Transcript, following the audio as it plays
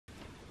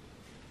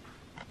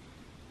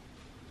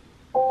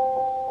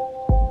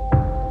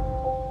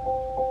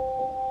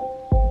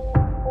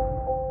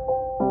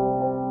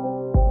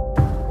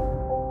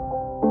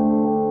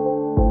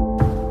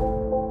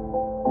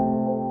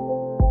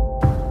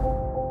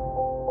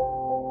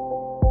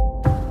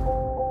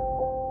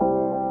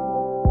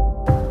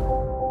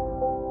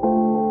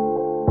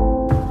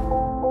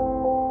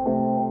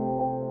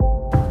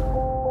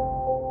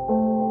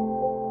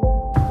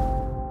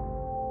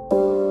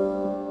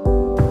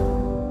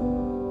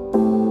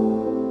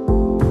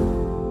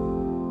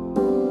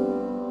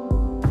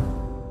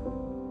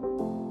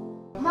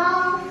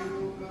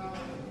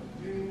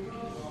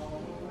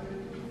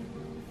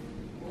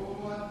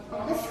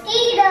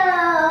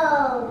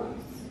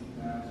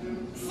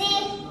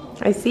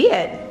I see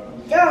it.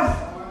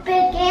 They're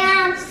big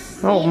ants.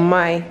 Oh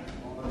my.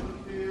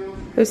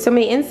 There's so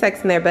many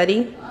insects in there,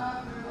 buddy.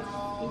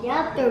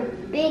 Yep, they're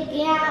big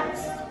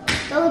ants.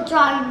 They're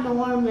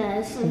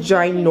ginormous.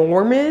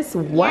 Ginormous?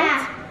 What?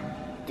 Yeah.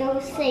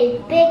 They'll say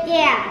big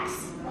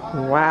ants.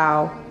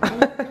 Wow.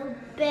 They're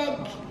big.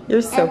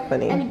 You're so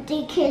funny. And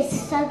they can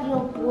suck your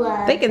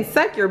blood. They can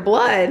suck your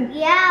blood?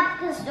 Yeah,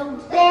 because they're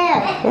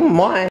big. Oh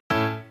my.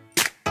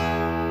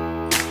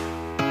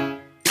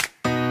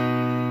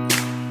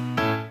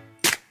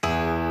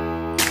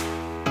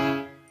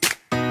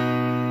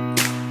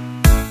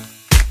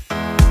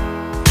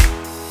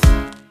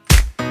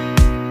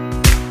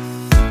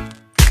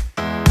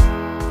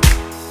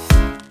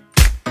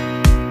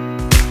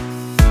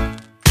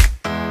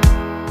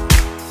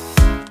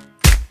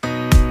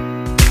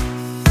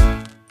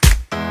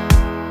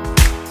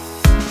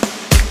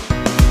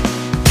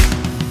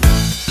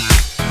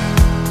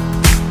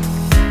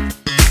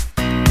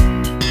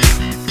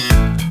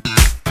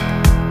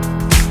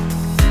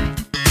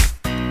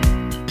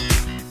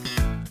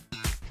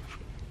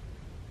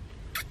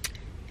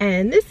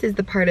 And this is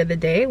the part of the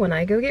day when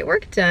I go get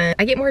work done.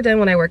 I get more done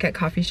when I work at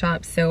coffee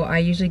shops, so I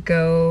usually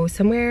go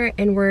somewhere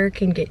and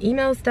work and get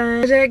emails done.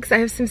 Projects, I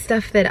have some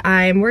stuff that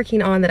I'm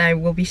working on that I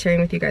will be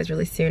sharing with you guys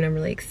really soon. I'm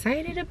really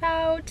excited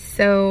about.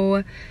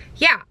 So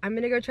yeah, I'm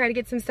gonna go try to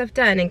get some stuff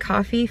done, and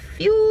coffee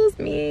fuels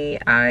me.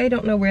 I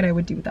don't know what I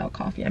would do without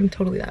coffee. I'm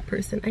totally that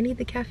person. I need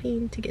the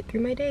caffeine to get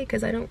through my day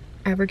because I don't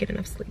ever get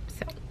enough sleep,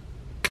 so.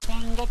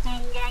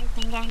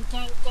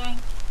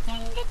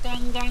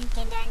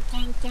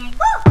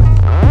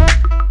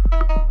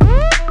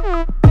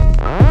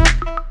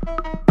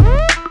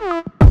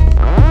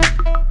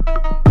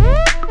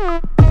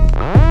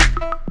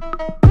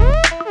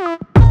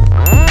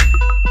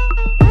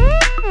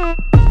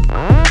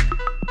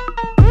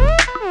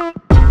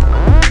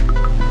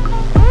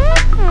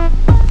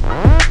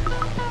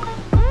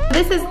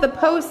 This is the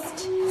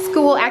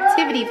post-school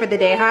activity for the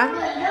day, huh?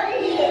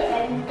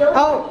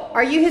 Oh,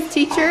 are you his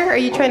teacher? Are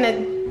you trying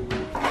to...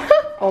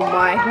 Oh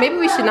my, maybe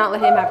we should not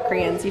let him have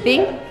crayons, you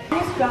think?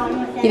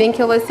 You think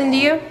he'll listen to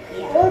you?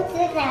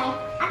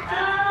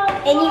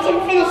 And you can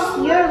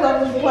finish your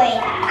role play.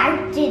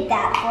 I did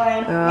that for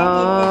him.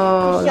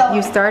 Oh,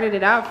 you started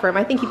it out for him.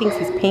 I think he thinks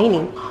he's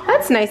painting.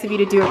 That's nice of you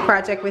to do a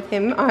project with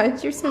him. Oh,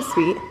 you're so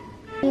sweet.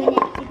 You need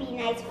to be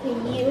nice for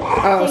you.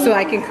 Oh, so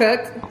I can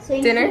cook dinner? So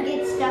you can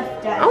get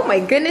stuff done. Oh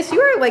my goodness,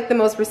 you are like the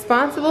most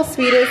responsible,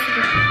 sweetest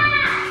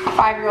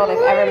 5-year-old I've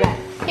ever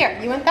met. Here,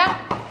 you want that?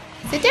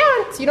 Sit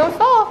down so you don't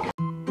fall.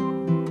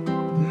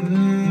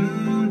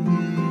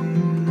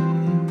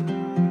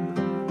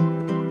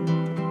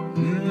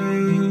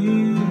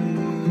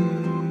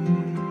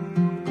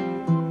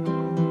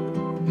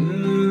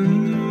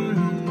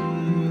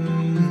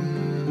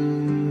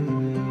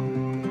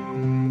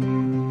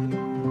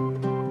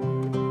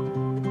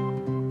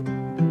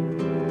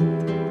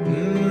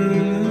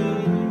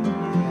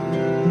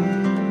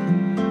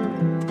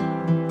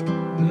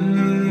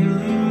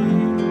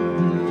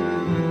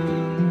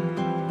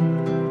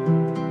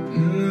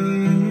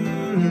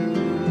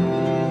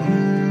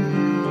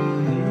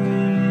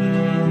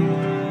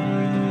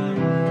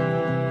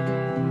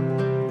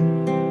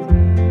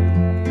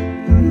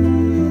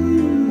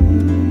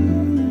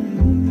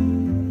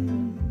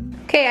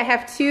 Okay, I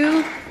have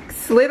 2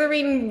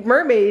 slithering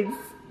mermaids.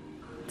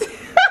 What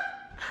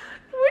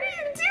are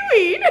you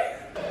doing?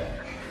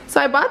 So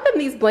I bought them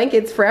these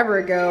blankets forever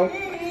ago.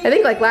 I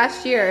think like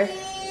last year.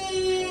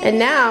 And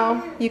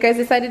now you guys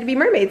decided to be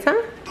mermaids,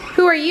 huh?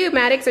 Who are you,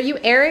 Maddox? Are you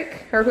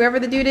Eric? Or whoever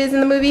the dude is in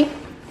the movie?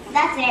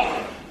 That's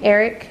it.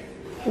 Eric.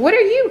 What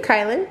are you,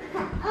 Kylan?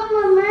 I'm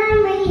a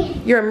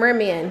mermaid. You're a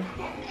merman.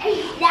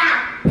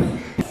 Ow.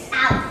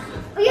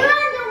 You're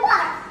in the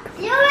water.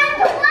 You're in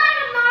the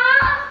water, Mom.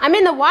 I'm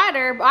in the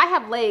water, but I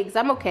have legs.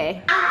 I'm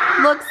okay.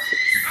 Looks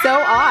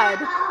so odd.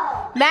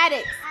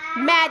 Maddox,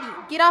 Maddie,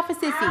 get off of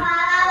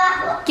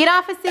Sissy. Get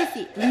off of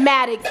Sissy.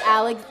 Maddox,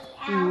 Alex.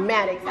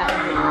 Maddox,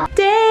 Alex.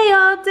 Day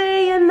all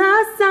day in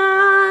the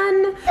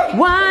sun,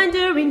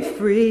 wandering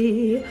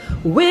free.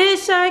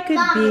 Wish I could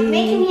Mom,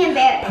 making me be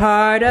embarrassed.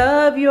 part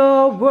of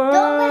your world.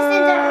 Don't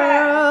listen to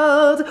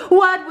her.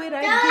 What would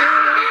I do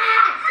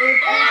if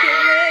I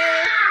could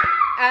live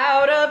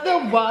out of the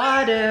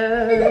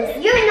water?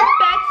 You're not.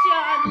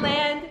 On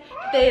land,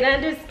 they'd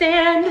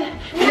understand that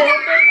they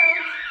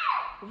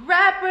don't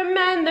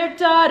reprimand their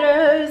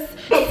daughters.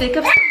 Sick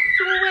of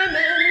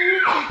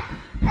swimming.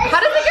 How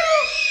does it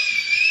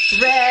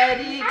go?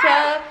 Ready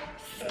to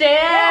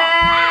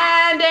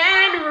stand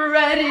and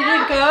ready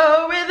to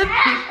go with the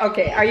people.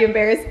 Okay, are you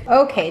embarrassed?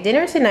 Okay,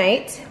 dinner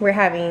tonight. We're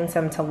having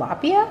some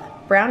tilapia,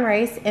 brown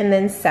rice, and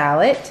then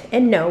salad.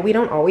 And no, we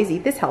don't always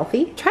eat this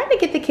healthy. Trying to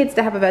get the kids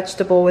to have a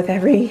vegetable with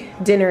every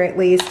dinner at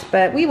least,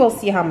 but we will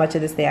see how much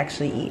of this they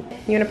actually eat.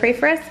 You wanna pray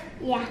for us?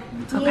 Yeah.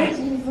 Dear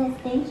Jesus,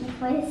 thank you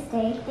for this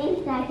day. Thank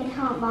you that I can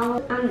help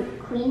Mom. I'm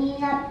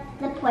cleaning up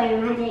the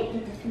playroom. I didn't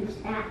get to finish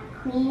that.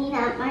 Cleaning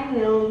up my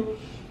room.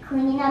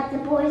 Cleaning up the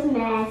boys'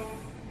 mess.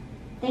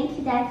 Thank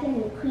you that I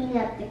can clean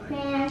up the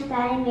crayons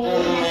that I made a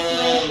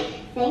mess with.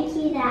 Thank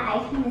you that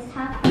I can just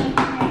talk with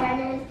my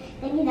brothers.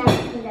 Thank you that I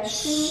can go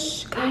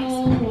sleep.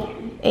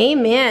 Amen.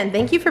 Amen.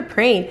 Thank you for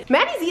praying.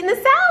 Maddie's eating the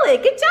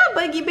salad. Good job,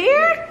 Buggy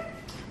Bear.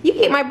 You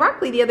ate my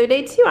broccoli the other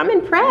day too. I'm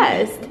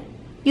impressed.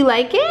 You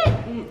like it?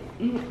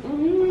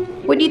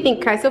 What do you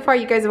think, Kai? So far,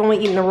 you guys have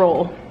only eaten the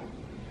roll.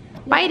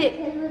 Bite it.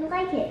 Because we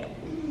like it.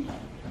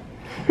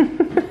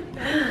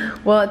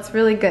 Well, it's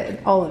really good,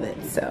 all of it.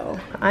 So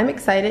I'm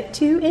excited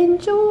to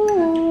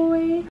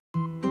enjoy.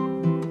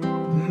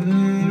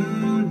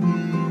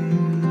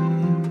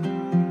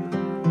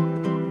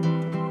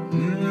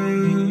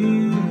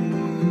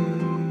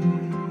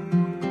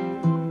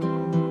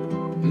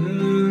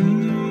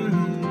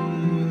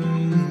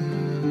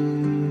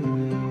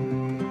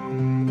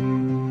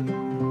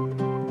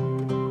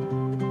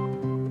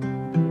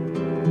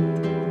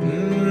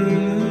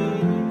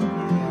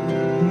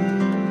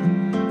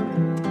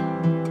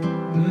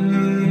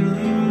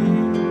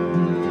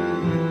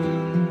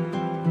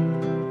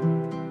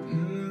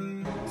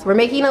 So we're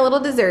making a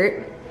little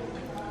dessert.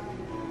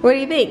 What do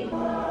you think?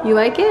 You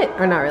like it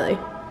or not really?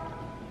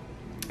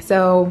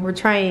 So we're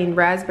trying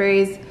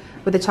raspberries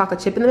with a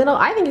chocolate chip in the middle.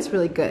 I think it's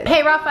really good.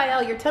 Hey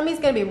Raphael, your tummy's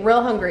gonna be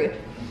real hungry.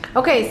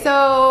 Okay,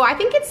 so I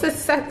think it's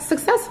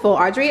successful.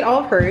 Audrey ate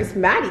all of hers.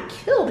 Maddie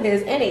killed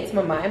his and ate some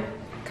of mine.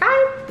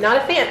 Kai, not a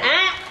fan.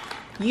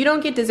 You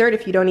don't get dessert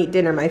if you don't eat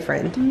dinner, my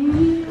friend.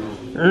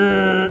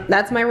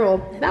 That's my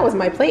rule. That was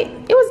my plate.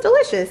 It was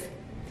delicious.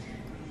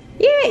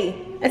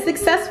 Yay! A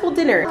successful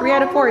dinner. 3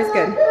 out of 4 is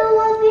good. I don't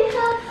want me to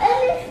have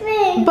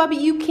anything. Bubby,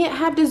 you can't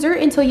have dessert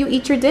until you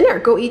eat your dinner.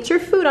 Go eat your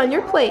food on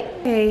your plate.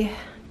 Okay,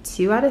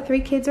 2 out of 3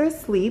 kids are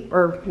asleep,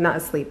 or not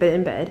asleep, but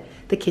in bed.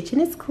 The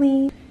kitchen is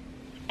clean.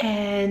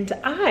 And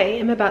I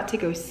am about to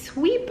go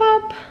sweep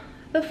up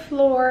the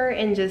floor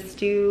and just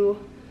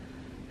do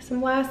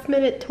some last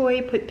minute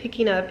toy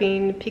picking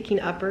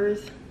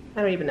uppers.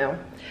 I don't even know.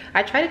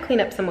 I try to clean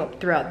up some up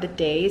throughout the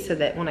day so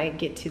that when I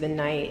get to the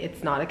night,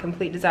 it's not a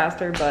complete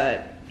disaster,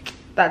 but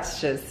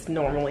that's just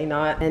normally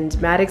not. And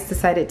Maddox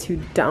decided to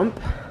dump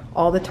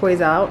all the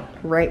toys out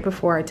right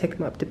before I took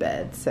him up to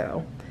bed.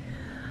 So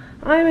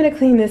I'm gonna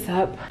clean this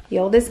up. The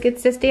oldest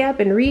gets to stay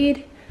up and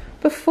read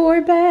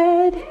before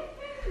bed.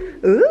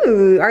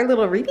 Ooh, our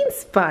little reading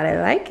spot,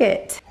 I like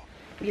it.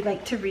 We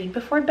like to read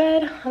before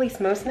bed, at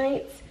least most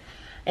nights.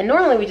 And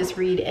normally we just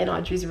read in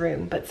Audrey's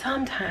room, but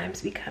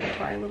sometimes we come to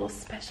our little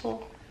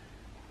special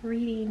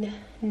reading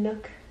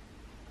nook.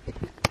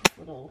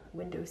 Little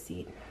window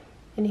seat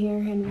in here,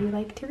 and we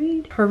like to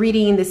read. We're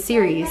reading the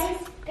series. Nice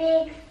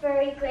big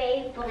furry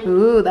gray blanket.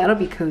 Ooh, that'll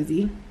be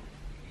cozy.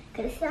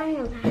 Could sit on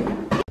your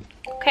lap.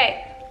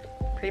 Okay,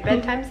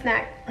 pre-bedtime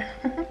snack.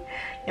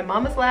 In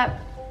Mama's lap,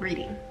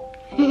 reading.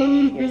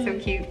 You're so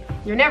cute.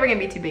 You're never gonna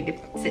be too big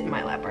to sit in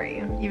my lap, are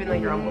you? Even though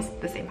you're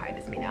almost the same height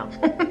as me now.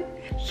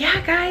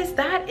 Yeah, guys,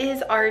 that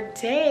is our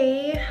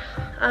day.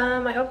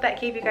 I hope that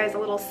gave you guys a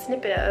little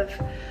snippet of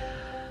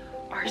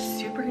our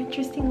super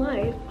interesting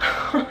life.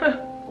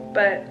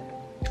 But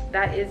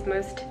that is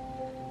most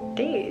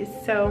days.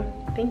 So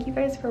thank you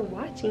guys for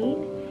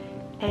watching,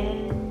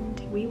 and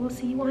we will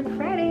see you on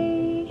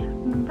Friday.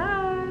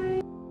 Bye.